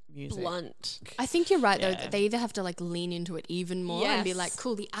so of music. blunt. I think you're right though. Yeah. That they either have to like lean into it even more and be Yes. like,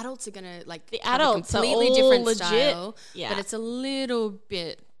 "Cool, the adults are gonna like The have a adults are completely all different legit. style, Yeah. but it's a little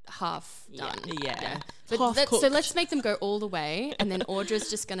bit half done." Yeah. But so Half-cooked. let's make them go all the way, and then Audra's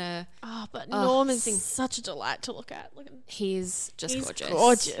just gonna. Oh, but Oh, Norm is sing. such a delight to look at. He's just He's gorgeous.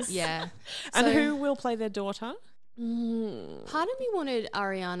 gorgeous. Yeah. And So, who will play their daughter? Part of me wanted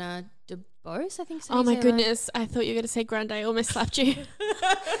Ariana DeBose. I think. So Oh my goodness! I thought you were going to say Grande. I almost slapped you.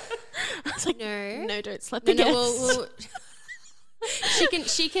 I was like, No. no, don't slap No, the no, guest. we'll she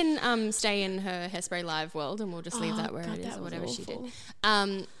can stay in her Hairspray Live world, and we'll just leave that where God, it is that or was whatever she awful.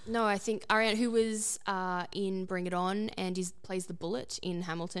 did. No, I think Ariana, who was in Bring It On and plays the Bullet in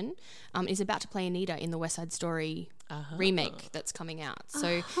Hamilton, is about to play Anita in the West Side Story remake that's coming out.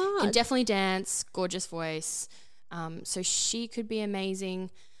 So can definitely dance, gorgeous voice. So she could be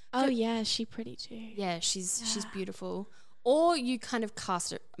amazing. Oh yeah, she pretty too. Yeah, she's beautiful. Or you kind of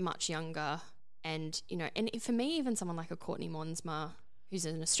cast it much younger, and and for me, even someone like a Courtney Monsma, who's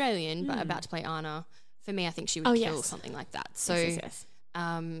an Australian but about to play Anna, for me, I think she would kill yes. something like that. So, Yes.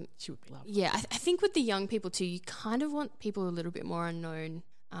 She would be lovely. yeah, I think with the young people too, you kind of want people a little bit more unknown,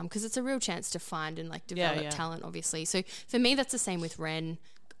 because it's a real chance to find and like develop talent, obviously. So for me, that's the same with Ren.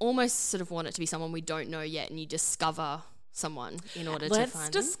 Almost sort of want it to be someone we don't know yet, and you discover someone in order to Let's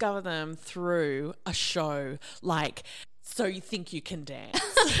find them. discover them through a show like So You Think You Can Dance.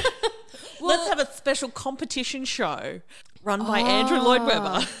 Let's have a special competition show run by Andrew Lloyd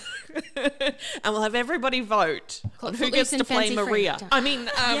Webber. And we'll have everybody vote on who Footloose gets and to play Fancy Free. Maria. I mean,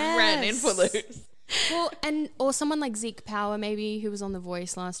 Ren in Footloose. Well, or someone like Zeke Power, maybe, who was on The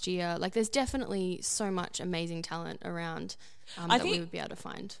Voice last year. Like, there's definitely so much amazing talent around that we would be able to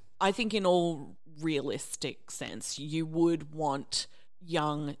find. I think in all realistic sense, you would want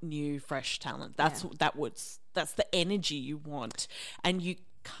young, new, fresh talent. That's the energy you want. And you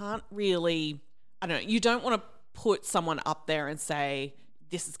can't really, I don't know, you don't want to put someone up there and say,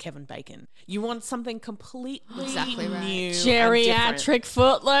 this is Kevin Bacon. You want something completely Exactly right. new and different. Geriatric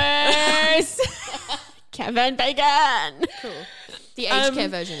Footloose. Kevin Bacon. Cool. The aged care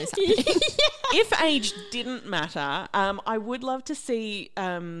version is happening. If age didn't matter, I would love to see.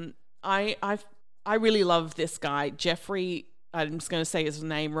 I really love this guy, Jeffrey. I'm just going to say his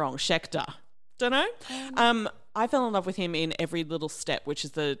name wrong. Schechter. Don't know. I fell in love with him in Every Little Step, which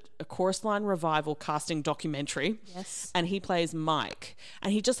is a Chorus Line revival casting documentary. Yes. And he plays Mike,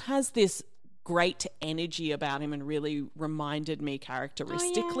 and he just has this great energy about him, and really reminded me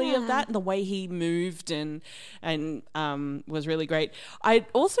characteristically of that, and the way he moved and was really great. I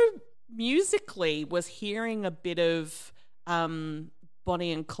also musically was hearing a bit of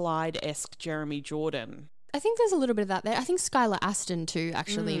Bonnie and Clyde-esque Jeremy Jordan. I think there's a little bit of that there. I think Skylar Aston too,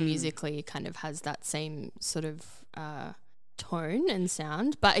 actually, musically kind of has that same sort of tone and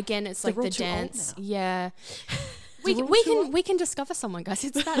sound. But again, it's like all the too old dance. now. Yeah. We can discover someone, guys.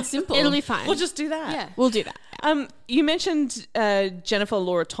 It's that simple. It'll be fine. We'll just do that. Yeah. We'll do that. You mentioned Jennifer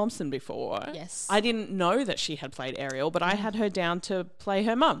Laura Thompson before. Yes. I didn't know that she had played Ariel, but I had her down to play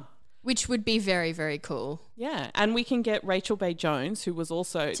her mum. Which would be very, very cool. Yeah, and we can get Rachel Bay Jones, who was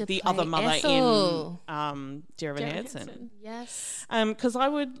also To the play other mother Ethel. in Dear Evan Hansen. Yes. Because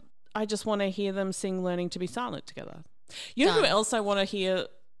I just want to hear them sing "Learning to Be Silent" together. You know who Done. else I want to hear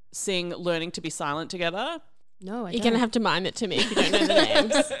sing "Learning to Be Silent" together? No, I You're don't. going to have to mime it to me if you don't know the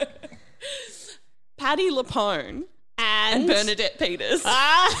names. Patti LuPone And Bernadette Peters.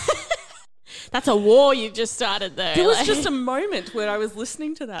 that's a war you've just started there. There was like- just a moment where I was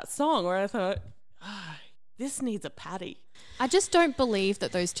listening to that song where I thought, this needs a Patti. I just don't believe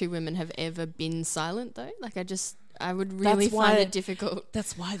that those two women have ever been silent, though. Like, I would really find it difficult.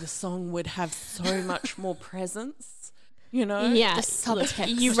 That's why the song would have so much more presence, you know? Yeah, The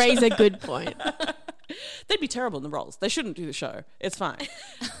subtext. you raise a good point. They'd be terrible in the roles. They shouldn't do the show. It's fine.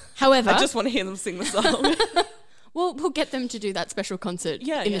 However, I just want to hear them sing the song. We'll get them to do that special concert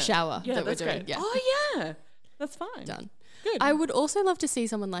in the shower Yeah, that we're that's doing. great. Yeah. Oh, yeah. That's fine. Done. Good. I would also love to see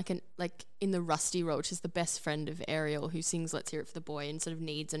someone like in the Rusty role, which is the best friend of Ariel, who sings "Let's Hear It for the Boy" and sort of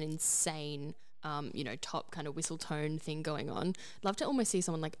needs an insane, top kind of whistle tone thing going on. Love to almost see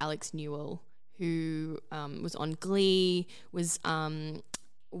someone like Alex Newell, who was on Glee, was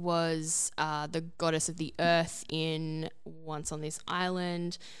was the goddess of the earth in Once on This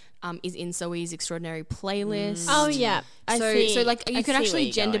Island, is in Zoe's Extraordinary Playlist. Oh yeah, I see. So like you I could see actually where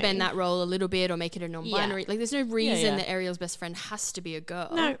you're gender going. bend that role a little bit or make it a non-binary. Yeah. Like there's no reason yeah. that Ariel's best friend has to be a girl.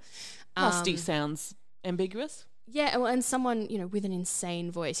 No. Rusty sounds ambiguous. Yeah, well, and someone, you know, with an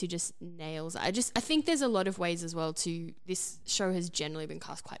insane voice who just nails. I think there's a lot of ways as well to, this show has generally been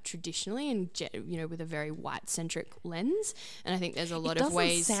cast quite traditionally and, you know, with a very white-centric lens. And I think there's a lot of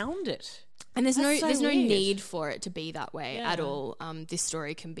ways. It doesn't sound it. And there's That's so no weird. need for it to be that way at Yeah. all. This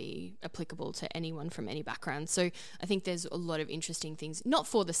story can be applicable to anyone from any background. So I think there's a lot of interesting things, not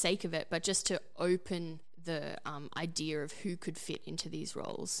for the sake of it, but just to open the idea of who could fit into these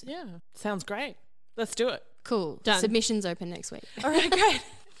roles. Yeah. Sounds great. Let's do it. Cool. Done. Submissions open next week. All right, great.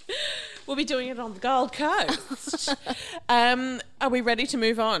 We'll be doing it on the Gold Coast. Are we ready to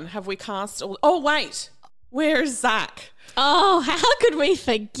move on? Have we cast all... Oh, wait. Where's Zach? Oh, how could we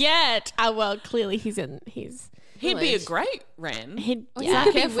forget? Well, clearly he's He'd be a great Ren. He Yeah, Zac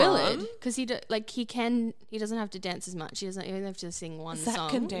could be Efron. Willard because he doesn't have to dance as much. He doesn't even have to sing one Zach song.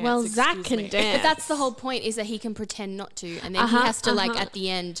 can dance. Well, Zach excuse can me. dance. But that's the whole point, is that he can pretend not to, and then he has to like at the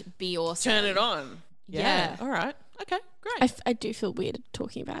end be awesome. Turn it on. Yeah. All right. Okay, great. I do feel weird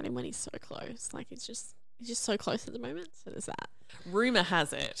talking about him when he's so close. Like he's just so close at the moment. So there's that. Rumour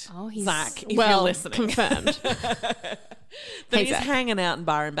has it, Oh, he's- Zach, if well, you're listening, confirmed. that Hey, he's Zach. hanging out in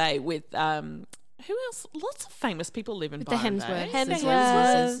Byron Bay with who else? Lots of famous people live in With the Byron Hemsworths Bay. as Hemsworths,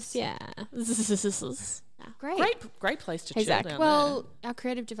 well. yeah. Great. Great place to Hey, chill Zach. down Well, our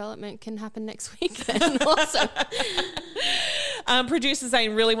creative development can happen next week then. Also, there. Producer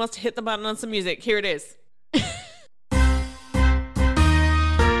Zane really wants to hit the button on some music. Here it is.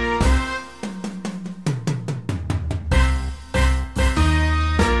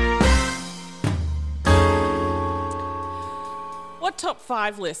 What top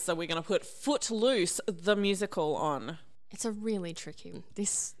 5 lists are we going to put Footloose, the musical, on? it's a really tricky one.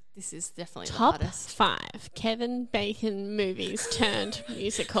 This is definitely the Top hardest. 5 Kevin Bacon movies turned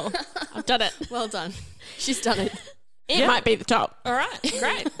musical. I've done it. Well done. She's done it. It might be the top. All right,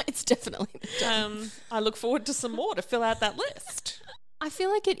 great. It's definitely I look forward to some more to fill out that list. I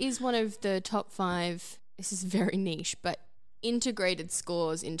feel like it is one of the top 5, this is very niche, but integrated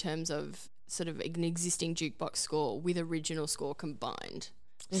scores in terms of sort of an existing jukebox score with original score combined.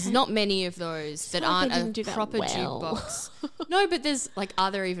 There's not many of those that like aren't they didn't a do that proper well. jukebox. No, but there's like,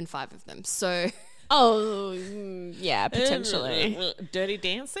 are there even 5 of them? So Oh, yeah, potentially. Dirty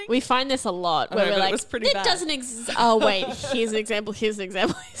Dancing? We find this a lot where know, we're but it like, was pretty it bad. doesn't exist. Oh, wait, here's an example, here's an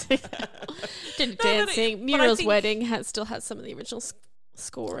example. Did Dancing. but I Muriel's think- Wedding still has some of the original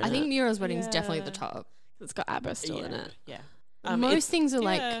score in I think it. Muriel's Wedding is definitely the top. It's got ABBA still in it. Yeah. Most it's- things are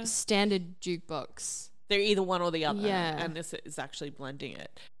yeah. like standard jukebox. They're either one or the other. Yeah. And this is actually blending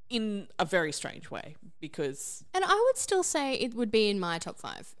it in a very strange way because And I would still say it would be in my top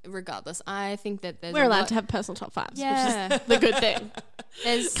 5, regardless. I think that there's We're a allowed lot- to have personal top 5s, Yeah. which is the good thing.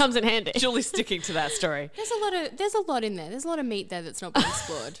 There's Comes in handy. Julie's sticking to that story. there's a lot in there. There's a lot of meat there that's not being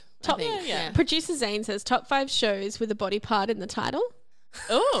explored. Top- I think. yeah. Producer Zane says top 5 shows with a body part in the title.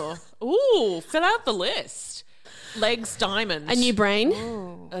 Oh, ooh, fill out the list. Legs Diamond. A New Brain.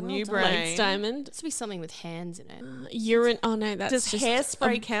 a new Legs brain. Diamond. This would be something with hands in it. Urine. Oh no, that's Does just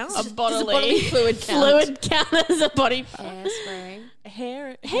hairspray count? a bodily, bodily fluid count? fluid count as a body part. Hairspray.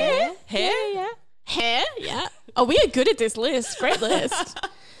 Hair. Hair. Hair? Yeah. Hair. Yeah. Oh, we are good at this list. Great list.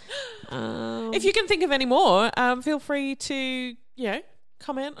 If you can think of any more, feel free to,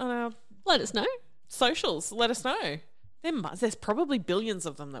 comment on our Let us know. socials. Let us know. There's probably billions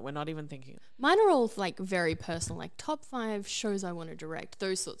of them that we're not even thinking. Mine are all like very personal, like top 5 shows I want to direct,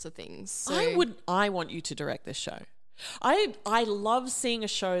 those sorts of things. So I want you to direct this show. I love seeing a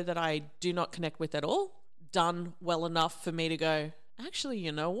show that I do not connect with at all done well enough for me to go, actually,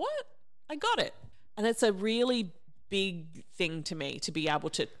 you know what? I got it. And it's a really big thing to me to be able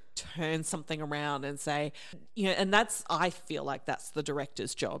to turn something around and say, and I feel like that's the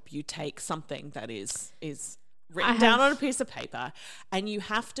director's job. You take something that is written down on a piece of paper and you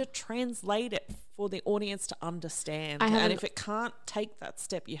have to translate it for the audience to understand. I have And an if it can't take that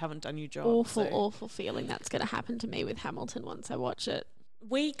step, you haven't done your job. awful feeling that's going to happen to me with Hamilton once I watch it.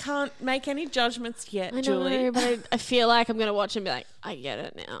 We can't make any judgments yet, I Julie. know, but I feel like I'm going to watch and be like, I get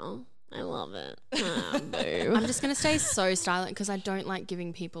it now. I love it. Boo. I'm just going to stay so silent because I don't like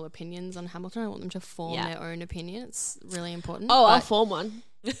giving people opinions on Hamilton. I want them to form Yeah. their own opinion. It's really important. Oh, I'll But form one.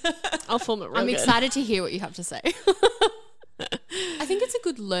 I'll form it real I'm good. excited to hear what you have to say. I think it's a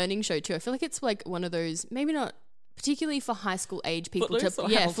good learning show too. I feel like it's like one of those, maybe not particularly for high school age people. Footloose or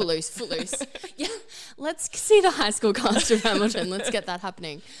Hamilton? Footloose. Yeah, let's see the high school cast of Hamilton. Let's get that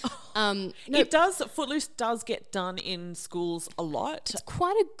happening. Footloose does get done in schools a lot. It's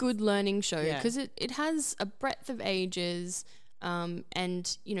quite a good learning show Yeah. because it has a breadth of ages. And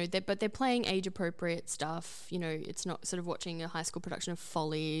they're playing age appropriate stuff. It's not sort of watching a high school production of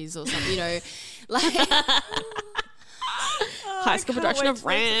Follies or something. Like High school production of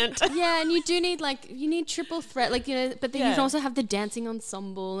Rant. yeah, and you do need you need triple threat, but then you Yeah. can also have the dancing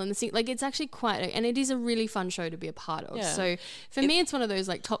ensemble and the sing. It's actually and it is a really fun show to be a part of. Yeah. So for me, it's one of those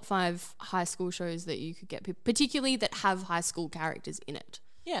top 5 high school shows that you could get, particularly that have high school characters in it.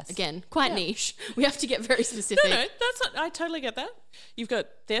 Yes. Again, quite niche. We have to get very specific. No, I totally get that. You've got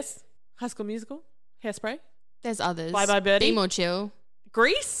this, High School Musical, Hairspray, There's others. Bye Bye Birdie. Be More Chill.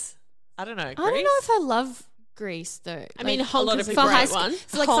 Grease. I don't know. Grease? I don't know if I love Grease though. I mean, lot Honk of is a people- great high school, one.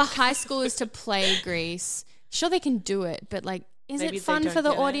 for high schoolers to play Grease, sure they can do it, but is Maybe it they fun don't for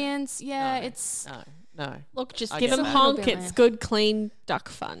the get it. audience? Yeah, No. it's. No. Look, just I give get them that. Honk. It'll be It's nice. good, clean duck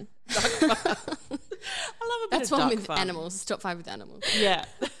fun. I love a bit That's of one duck with fun. animals. Top 5 with animals. Yeah.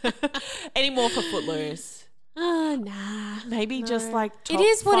 Any more for Footloose? Nah. Maybe just top It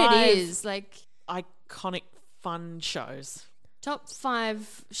is what 5 it is. iconic fun shows. Top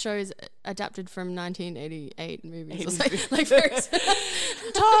 5 shows adapted from 1988 movies. Or 80s something.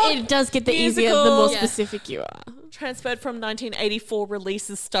 Very It does get the easier the more Musicals. specific you are. Transferred from 1984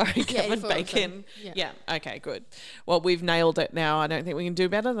 releases starring Kevin 84 Bacon. Yeah. Yeah. Okay, good. Well, we've nailed it now. I don't think we can do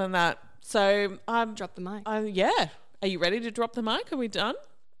better than that. So, Drop the mic. yeah. Are you ready to drop the mic? Are we done?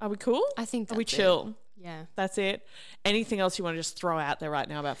 Are we cool? I think Are we that's it. chill? Yeah. That's it. Anything else you want to just throw out there right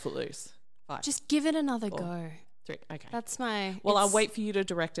now about Footloose? 5, Just give it another go. 3. Okay. That's my. Well, I'll it's- wait for you to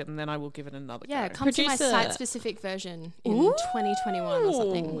direct it and then I will give it another Yeah, go. come to my Producer- site-specific version in 2021 or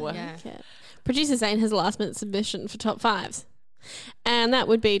something. Ooh. Yeah. Okay. Producer Zane has a last minute submission for top 5s. And that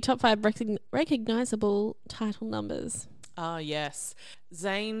would be top 5 recognizable title numbers. Ah, yes.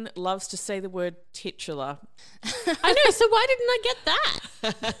 Zane loves to say the word titular. I know, so why didn't I get that?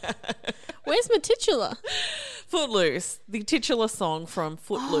 Where's my titular? Footloose, the titular song from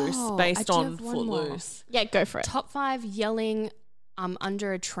Footloose, Oh, I based do on have one more. Footloose. Yeah, go for it. Top 5 yelling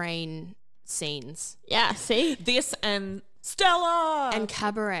under a train scenes Yeah, see? This and Stella and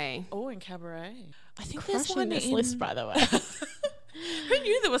Cabaret. and Cabaret. I think there's Crushing one this in list, by the way. Who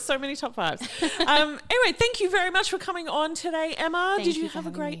knew there were so many top 5s? Anyway, thank you very much for coming on today, Emma. Thank Did you you for have a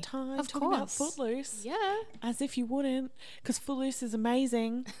having great me. time Of talking about course. Footloose? Yeah. As if you wouldn't, because Footloose is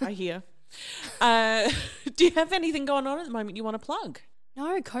amazing, I hear. Do you have anything going on at the moment you want to plug?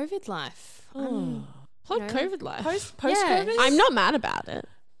 No, COVID life. Plug know, COVID life. Post-COVID? Yeah. I'm not mad about it.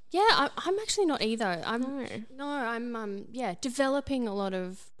 Yeah, I'm actually not either. No. I'm developing a lot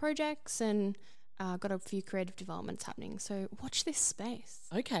of projects and got a few creative developments happening. So watch this space.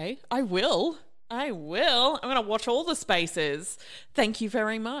 Okay, I will. I'm going to watch all the spaces. Thank you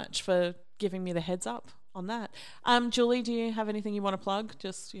very much for giving me the heads up on that. Julie, do you have anything you want to plug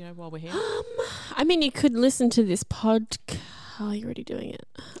just, while we're here? I mean, you could listen to this podcast. Oh, you're already doing it.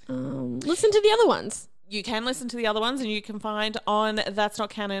 Listen to the other ones. You can listen to the other ones and you can find on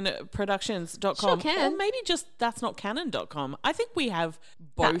that'snotcanonproductions.com Sure can. or maybe just that'snotcanon.com. I think we have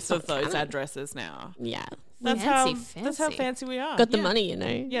both That's of Not those Canon. addresses now. Yeah. That's Fancy, how fancy. fancy we are. Got the Yeah. money,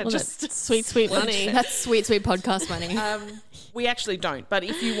 Yeah, All just that sweet, sweet money. That's sweet, sweet podcast money. We actually don't, but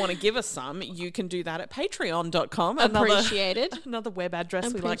if you want to give us some, you can do that at patreon.com. Appreciated. Another web address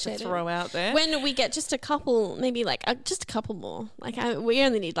we like to Appreciated. throw out there. When we get just a couple, maybe just a couple more. We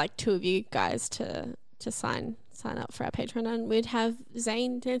only need 2 of you guys to sign up for our Patreon, and we'd have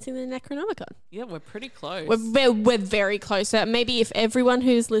Zane dancing the Necronomicon. Yeah, we're pretty close. We're very close. So maybe if everyone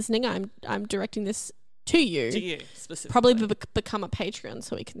who's listening, I'm directing this to you. to you specifically. Probably become a Patreon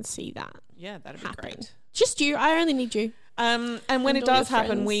so we can see that Yeah, that'd be happen. great. Just you. I only need you. And when it all your does happen,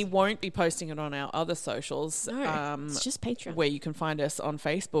 friends. we won't be posting it on our other socials. No, it's just Patreon. Where you can find us on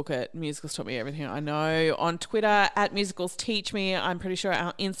Facebook at Musicals Taught Me Everything I Know, on Twitter at Musicals Teach Me. I'm pretty sure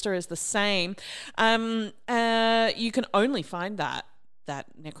our Insta is the same. You can only find that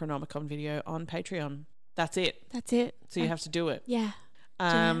Necronomicon video on Patreon. That's it. That's it. So you have to do it. Yeah.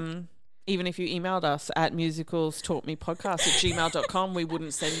 Even if you emailed us at musicalstaughtmepodcast@gmail.com, we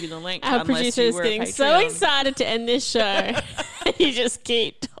wouldn't send you the link Our unless producer you is were getting a so Patreon. excited to end this show. You just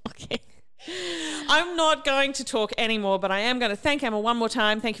keep talking. I'm not going to talk anymore, but I am going to thank Emma one more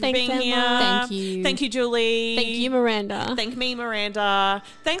time. Thank you for Thanks, being Emma. here. Thank you. Thank you, Julie. Thank you, Miranda. Thank me, Miranda.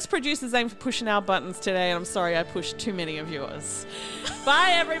 Thanks, producer Zane, for pushing our buttons today. And I'm sorry I pushed too many of yours.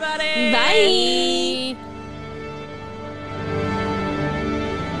 Bye, everybody. Bye.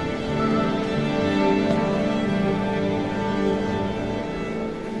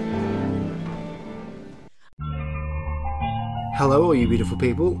 Hello, all you beautiful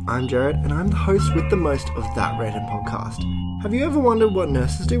people. I'm Jared, and I'm the host with the most of That Random Podcast. Have you ever wondered what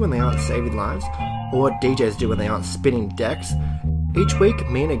nurses do when they aren't saving lives? Or what DJs do when they aren't spinning decks? Each week,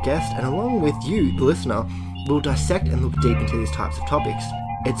 me and a guest, and along with you, the listener, will dissect and look deep into these types of topics.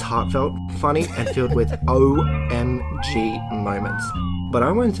 It's heartfelt, funny, and filled with OMG moments. But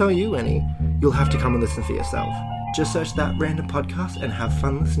I won't tell you any. You'll have to come and listen for yourself. Just search That Random Podcast and have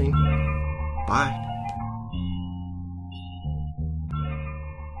fun listening. Bye.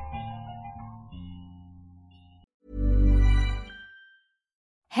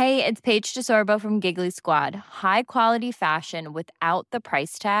 Hey, it's Paige DeSorbo from Giggly Squad. High quality fashion without the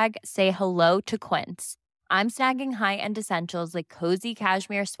price tag. Say hello to Quince. I'm snagging high-end essentials like cozy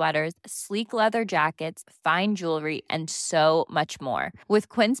cashmere sweaters, sleek leather jackets, fine jewelry, and so much more. With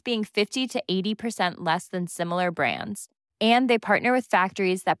Quince being 50 to 80% less than similar brands. And they partner with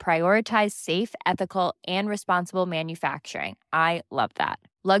factories that prioritize safe, ethical, and responsible manufacturing. I love that.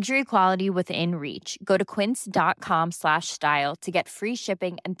 Luxury quality within reach. Go to quince.com/style to get free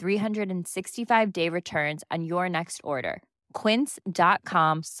shipping and 365-day returns on your next order.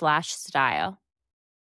 Quince.com/style.